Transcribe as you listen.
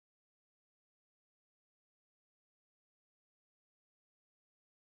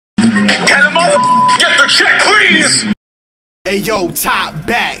the check, please! Hey yo, top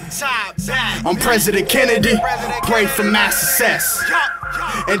back. I'm President Kennedy. Pray for my success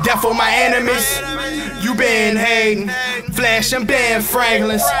and death for my enemies. You been hating, flashing Ben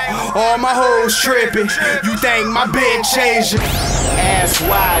Franklin's. All my hoes tripping. You think my bed changing? Ask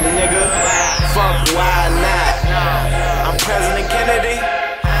why, nigga. Fuck why not? I'm President Kennedy.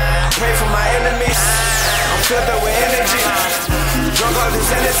 Pray for my enemies. I'm filled up with energy. Drunk off this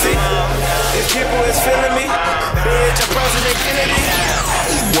Hennessy. These people is feeling me. Bitch, I'm President Kennedy.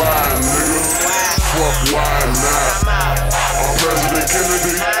 Why, nigga? Fuck why not? I'm President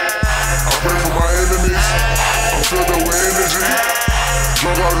Kennedy. I pray for my enemies. I'm filled up with energy.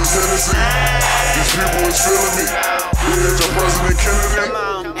 Drunk off this Hennessy. These people is feeling me. Bitch, I'm President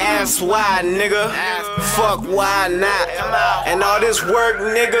Kennedy. Ask why, nigga. Fuck why not? And all this work,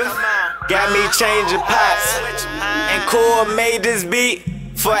 nigga, got me changing pots. And Core made this beat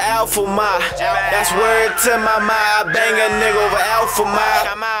for Alpha Ma. That's word to my mind. I bang a nigga over Alpha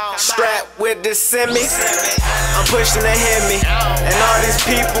Ma. Strapped with the semi. I'm pushing to hit me. And all these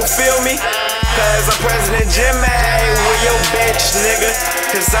people feel me. Cause I'm President Jimmy. Hey, where your bitch, nigga?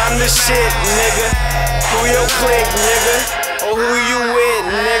 Cause I'm the shit, nigga. Who your clique, nigga? Or who you with,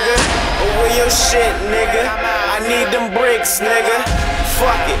 nigga? Or where your shit, nigga? I need them bricks, nigga.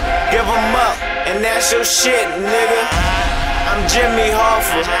 Fuck it, give them up. And that's your shit, nigga. I'm Jimmy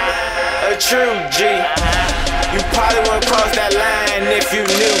Hoffa, a true G. You probably wouldn't cross that line if you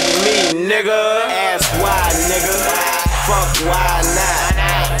knew me, nigga. Ask why, nigga. Fuck why not?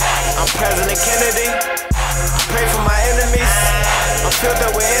 I'm President Kennedy. I pray for my enemies. I'm filled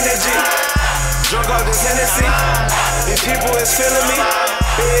up with energy. Drunk off this Hennessy. These people is feeling me.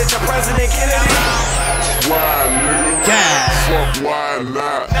 Bitch, I'm President Kennedy. Why, nigga? Yeah. Fuck why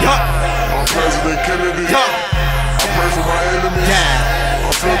not? Yeah. I'm President Kennedy. Yeah. I pray for my enemies. Yeah.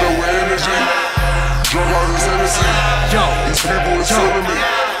 I'm filled up with energy. Drunk off this Hennessy. Yo. These people is feeling me.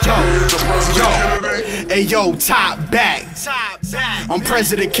 Yo. Bitch, I'm President Kennedy. Hey yo, top back. I'm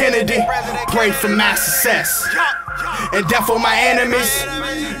President Kennedy. Pray for my success and death for my enemies.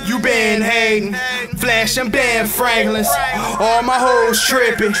 You been hating, flashing Ben Franklin's. All my hoes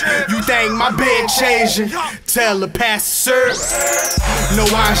tripping. You think my bed changing? Tell the pastor, sir. No,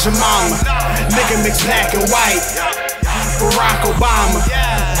 I'm your mama. Nigga mix black and white. Barack Obama.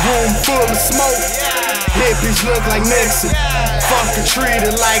 Room full of smoke. Hippies look like Nixon. Fucking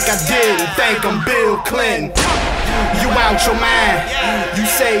treated like I didn't think I'm Bill Clinton. You out your mind. You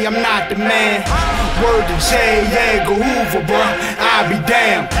say I'm not the man. Word to J. Edgar Hoover, bruh. I'll be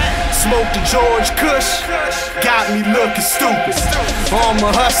damned. Smoke the George Kush. Got me looking stupid. I'm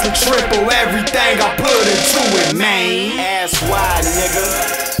a hustler, triple everything I put into it, man. Ask why, nigga.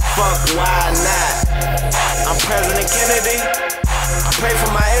 Fuck why not? I'm President Kennedy. I pray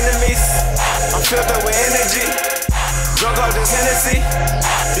for my enemies. I'm filled up with energy. Drunk off this Hennessy.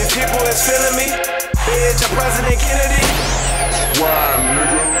 These people is feeling me. Bitch, I'm President Kennedy. Why,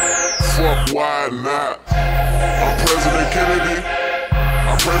 nigga? Fuck why not? I'm President Kennedy.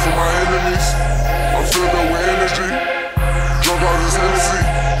 I pray for my enemies. I'm filled up with energy. Drunk off this Hennessy.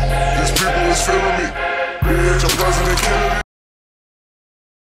 These people is feeling me. Bitch, I'm President Kennedy.